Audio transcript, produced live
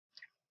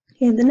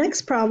Okay, the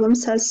next problem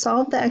says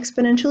solve the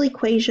exponential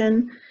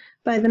equation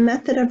by the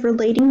method of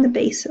relating the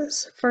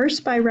bases.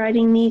 First, by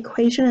writing the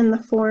equation in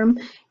the form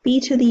b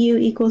to the u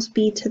equals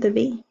b to the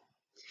v.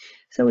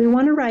 So we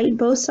want to write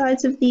both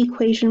sides of the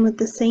equation with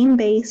the same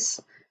base,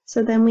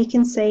 so then we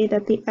can say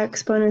that the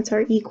exponents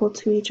are equal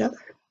to each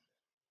other.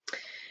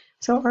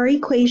 So our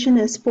equation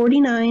is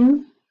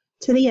 49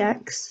 to the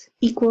x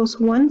equals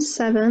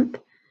 1/7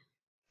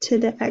 to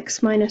the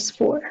x minus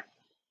 4.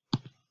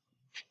 So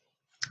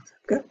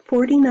I've got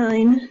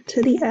 49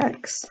 to the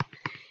x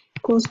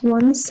equals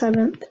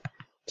 1/7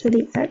 to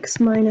the x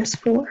minus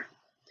 4.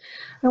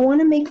 I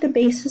want to make the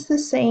bases the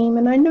same,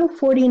 and I know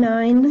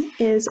 49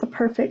 is a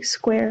perfect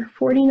square.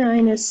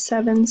 49 is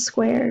 7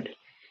 squared,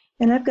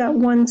 and I've got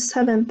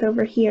 1/7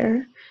 over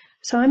here.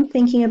 So I'm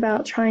thinking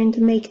about trying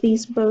to make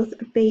these both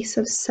a base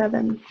of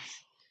 7.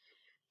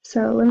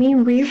 So let me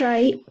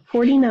rewrite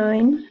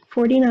 49.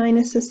 49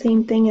 is the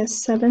same thing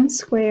as 7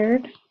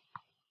 squared,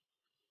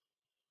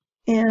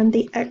 and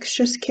the x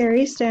just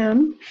carries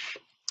down.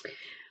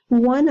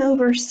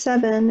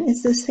 1/7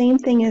 is the same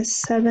thing as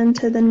 7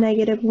 to the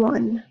negative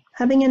 1.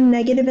 Having a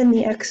negative in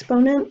the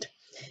exponent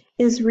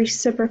is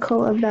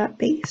reciprocal of that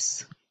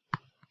base.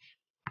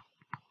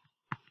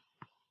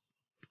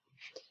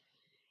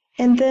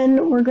 And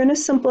then we're going to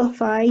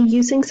simplify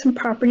using some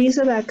properties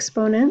of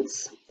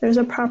exponents. There's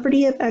a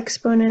property of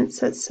exponents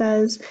that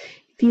says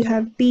if you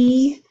have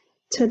b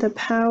to the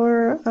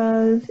power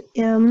of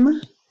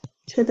m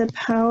to the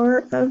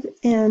power of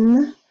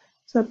n,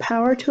 so a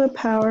power to a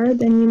power,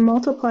 then you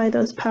multiply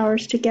those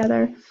powers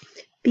together,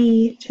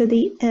 b to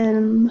the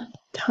m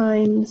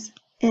times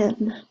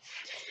n.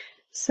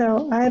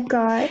 So I've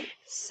got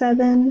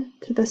 7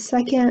 to the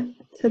second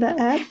to the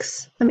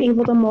x. I'm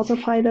able to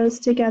multiply those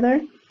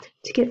together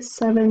to get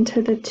 7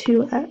 to the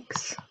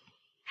 2x.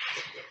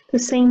 The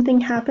same thing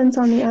happens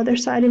on the other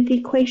side of the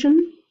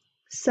equation.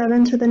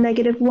 7 to the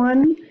negative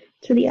 1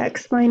 to the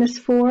x minus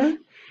 4.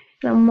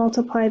 And I'll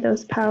multiply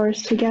those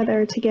powers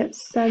together to get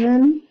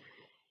 7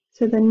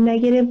 to the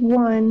negative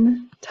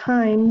 1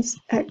 times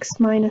x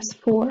minus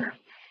 4.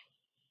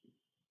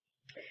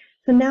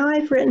 So now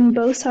I've written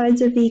both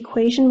sides of the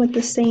equation with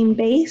the same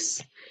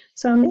base,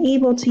 so I'm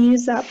able to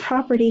use that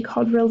property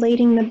called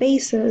relating the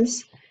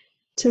bases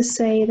to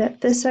say that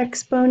this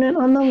exponent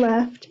on the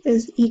left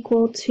is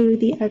equal to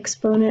the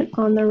exponent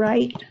on the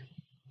right.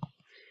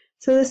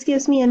 So this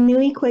gives me a new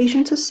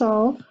equation to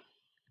solve.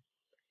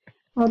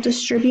 I'll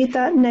distribute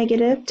that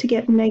negative to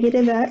get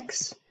negative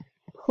x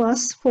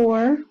plus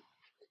 4.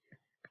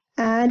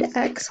 Add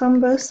x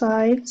on both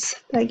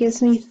sides. That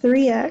gives me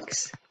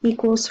 3x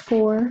equals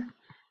 4.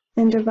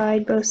 And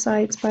divide both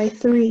sides by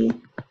 3,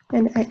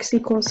 and x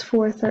equals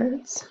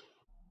 4/3.